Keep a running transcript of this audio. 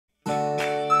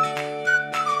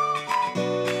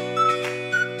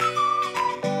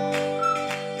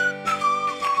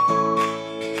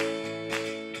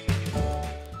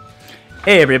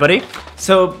Hey everybody!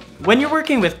 So when you're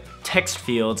working with text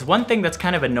fields, one thing that's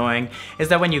kind of annoying is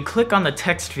that when you click on the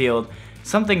text field,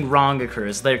 something wrong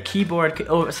occurs. Their keyboard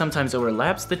sometimes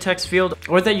overlaps the text field,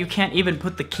 or that you can't even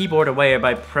put the keyboard away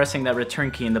by pressing that return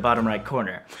key in the bottom right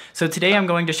corner. So today I'm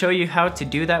going to show you how to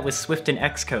do that with Swift and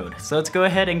Xcode. So let's go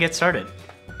ahead and get started.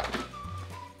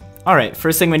 Alright,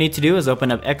 first thing we need to do is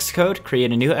open up Xcode,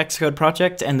 create a new Xcode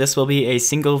project, and this will be a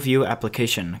single view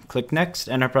application. Click Next,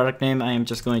 and our product name I am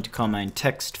just going to call mine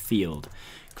Text Field.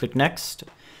 Click Next,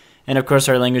 and of course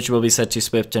our language will be set to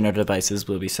Swift and our devices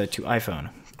will be set to iPhone.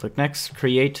 Click Next,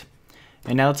 Create,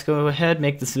 and now let's go ahead,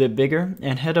 make this a bit bigger,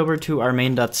 and head over to our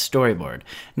main.storyboard.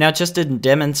 Now just to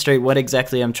demonstrate what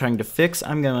exactly I'm trying to fix,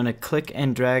 I'm going to click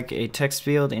and drag a text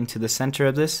field into the center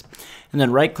of this, and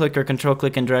then right click or control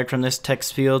click and drag from this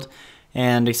text field,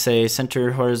 and say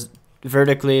center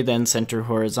vertically, then center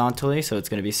horizontally, so it's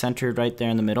going to be centered right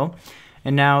there in the middle.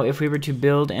 And now if we were to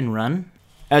build and run,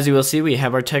 as you will see, we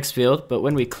have our text field, but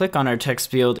when we click on our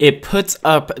text field, it puts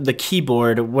up the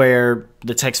keyboard where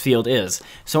the text field is.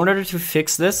 So in order to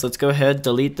fix this, let's go ahead,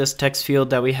 delete this text field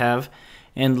that we have,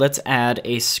 and let's add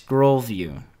a scroll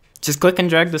view. Just click and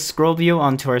drag the scroll view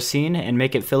onto our scene and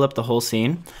make it fill up the whole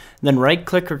scene. Then right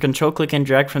click or control click and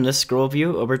drag from this scroll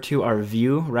view over to our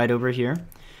view right over here.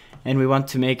 And we want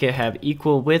to make it have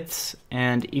equal widths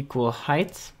and equal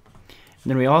heights.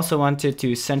 Then we also want it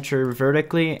to center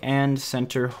vertically and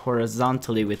center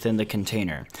horizontally within the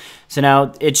container. So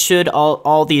now it should,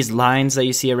 all these lines that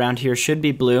you see around here should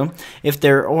be blue. If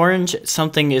they're orange,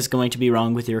 something is going to be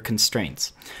wrong with your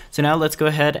constraints. So now let's go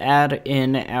ahead, add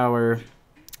in our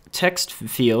text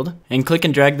field, and click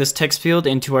and drag this text field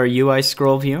into our UI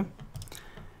scroll view.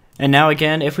 And now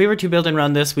again, if we were to build and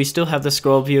run this, we still have the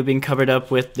scroll view being covered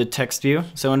up with the text view.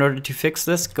 So in order to fix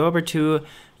this, go over to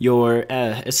your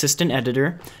assistant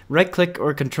editor, right click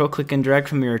or control click and drag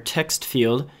from your text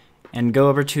field, and go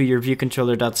over to your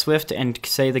viewcontroller.swift and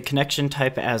say the connection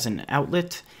type as an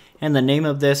outlet, and the name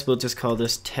of this, we'll just call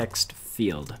this text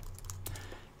field.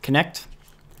 Connect.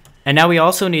 And now we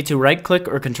also need to right click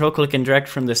or control click and drag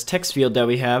from this text field that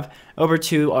we have over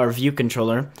to our view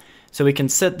controller. So we can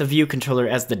set the view controller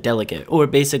as the delegate, or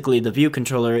basically the view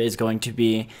controller is going to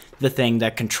be the thing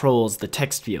that controls the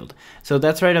text field. So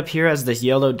that's right up here as this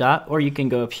yellow dot, or you can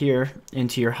go up here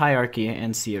into your hierarchy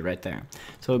and see it right there.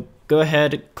 So go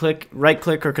ahead, right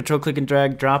click or control click and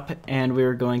drag, drop, and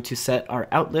we're going to set our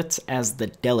outlets as the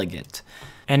delegate.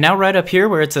 And now right up here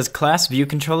where it says class view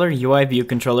controller, UI view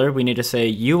controller, we need to say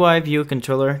UI view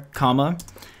controller, comma,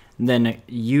 then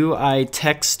UI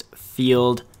text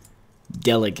field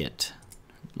delegate,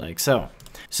 like so.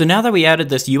 So now that we added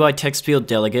this UI text field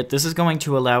delegate, this is going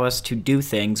to allow us to do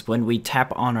things when we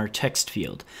tap on our text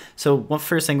field. So what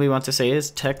first thing we want to say is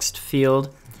text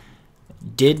field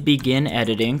did begin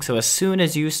editing. So as soon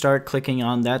as you start clicking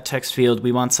on that text field,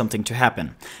 we want something to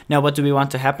happen. Now what do we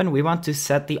want to happen? We want to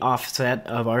set the offset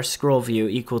of our scroll view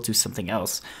equal to something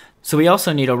else. So we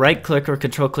also need a right click or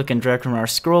control click and drag from our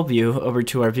scroll view over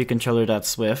to our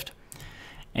viewcontroller.swift.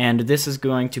 And this is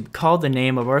going to call the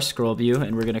name of our scroll view,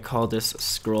 and we're going to call this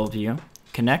scroll view.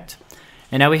 Connect.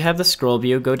 And now we have the scroll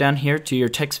view. Go down here to your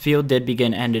text field did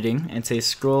begin editing and say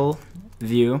scroll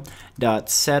view dot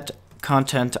set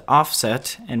content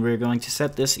offset, and we're going to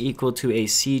set this equal to a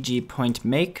CG point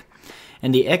make.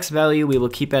 And the X value we will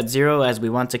keep at 0 as we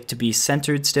want it to be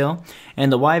centered still. And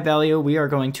the Y value, we are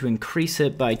going to increase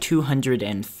it by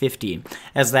 250,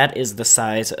 as that is the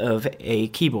size of a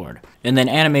keyboard. And then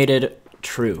animated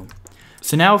true.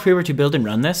 So now if we were to build and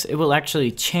run this, it will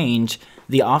actually change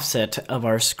the offset of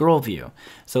our scroll view.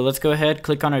 So let's go ahead,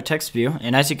 click on our text view,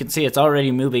 and as you can see, it's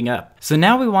already moving up. So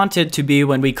now we want it to be,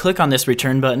 when we click on this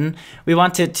return button, we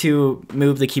want it to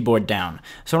move the keyboard down.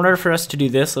 So in order for us to do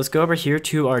this, let's go over here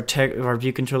to our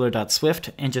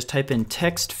viewcontroller.swift and just type in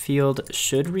text field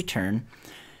should return,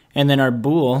 and then our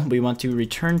bool, we want to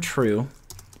return true.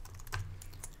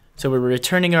 So we're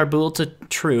returning our bool to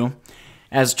true,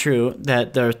 as true,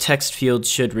 that the text field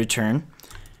should return.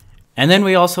 And then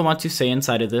we also want to say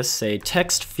inside of this, say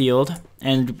text field,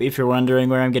 and if you're wondering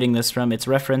where I'm getting this from, it's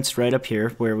referenced right up here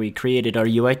where we created our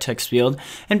UI text field,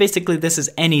 and basically this is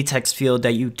any text field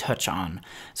that you touch on.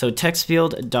 So text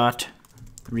field dot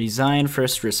resign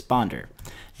first responder.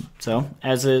 So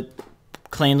as it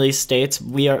plainly states,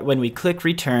 when we click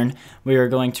return, we are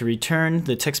going to return,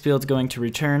 the text field is going to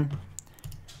return,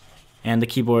 and the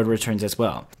keyboard returns as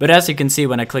well. But as you can see,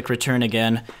 when I click return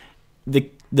again,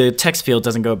 the text field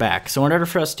doesn't go back. So in order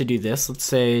for us to do this, let's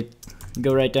say,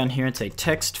 go right down here and say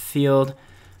text field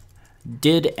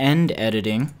did end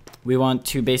editing. We want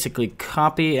to basically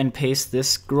copy and paste this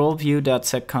scroll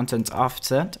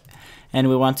view.setContentOffset and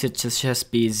we want it to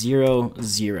just be 0,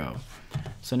 0.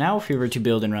 So now if we were to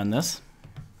build and run this,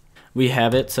 we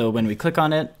have it, so when we click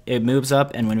on it, it moves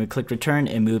up, and when we click return,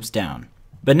 it moves down.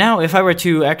 But now if I were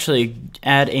to actually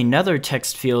add another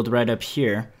text field right up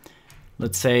here,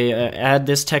 let's say add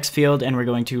this text field, and we're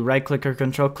going to right click or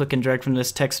control click and drag from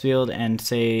this text field and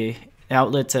say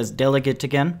outlets as delegate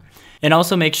again. And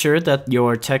also make sure that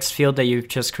your text field that you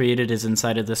just created is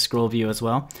inside of the scroll view as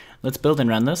well. Let's build and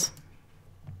run this.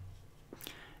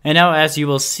 And now as you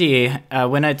will see,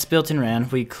 when it's built and ran,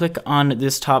 we click on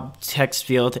this top text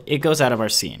field, it goes out of our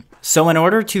scene. So in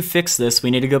order to fix this, we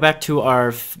need to go back to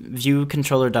our view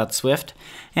controller.swift,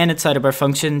 and inside of our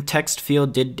function text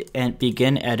field did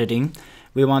begin editing,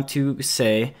 we want to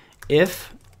say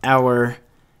if our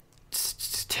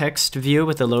text view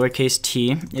with the lowercase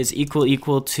t is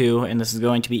equal to, and this is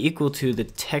going to be equal to the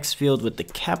text field with the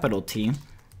capital T,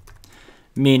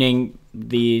 meaning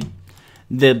the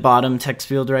bottom text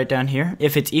field right down here.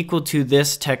 If it's equal to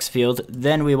this text field,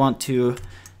 then we want to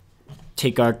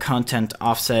take our content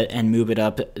offset and move it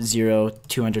up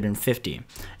 250.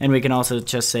 And we can also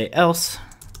just say else,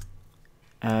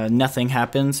 nothing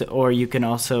happens, or you can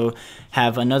also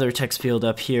have another text field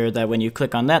up here that when you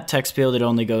click on that text field, it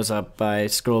only goes up by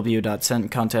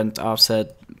scrollview.send content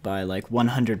offset by like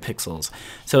 100 pixels.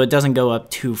 So it doesn't go up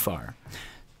too far.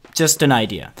 Just an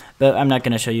idea, but I'm not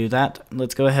going to show you that.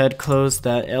 Let's go ahead, close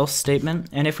that else statement,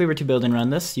 and if we were to build and run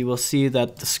this, you will see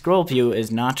that the scroll view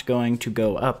is not going to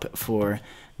go up for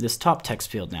this top text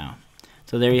field now.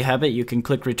 So there you have it. You can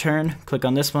click return, click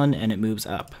on this one, and it moves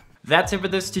up. That's it for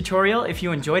this tutorial. If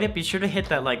you enjoyed it, be sure to hit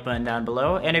that like button down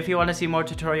below, and if you want to see more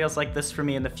tutorials like this from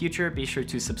me in the future, be sure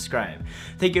to subscribe.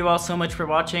 Thank you all so much for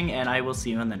watching, and I will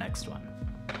see you in the next one.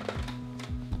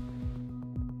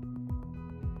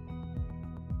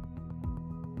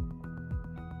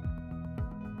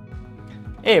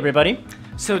 Hey everybody.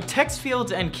 So text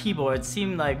fields and keyboards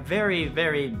seem like very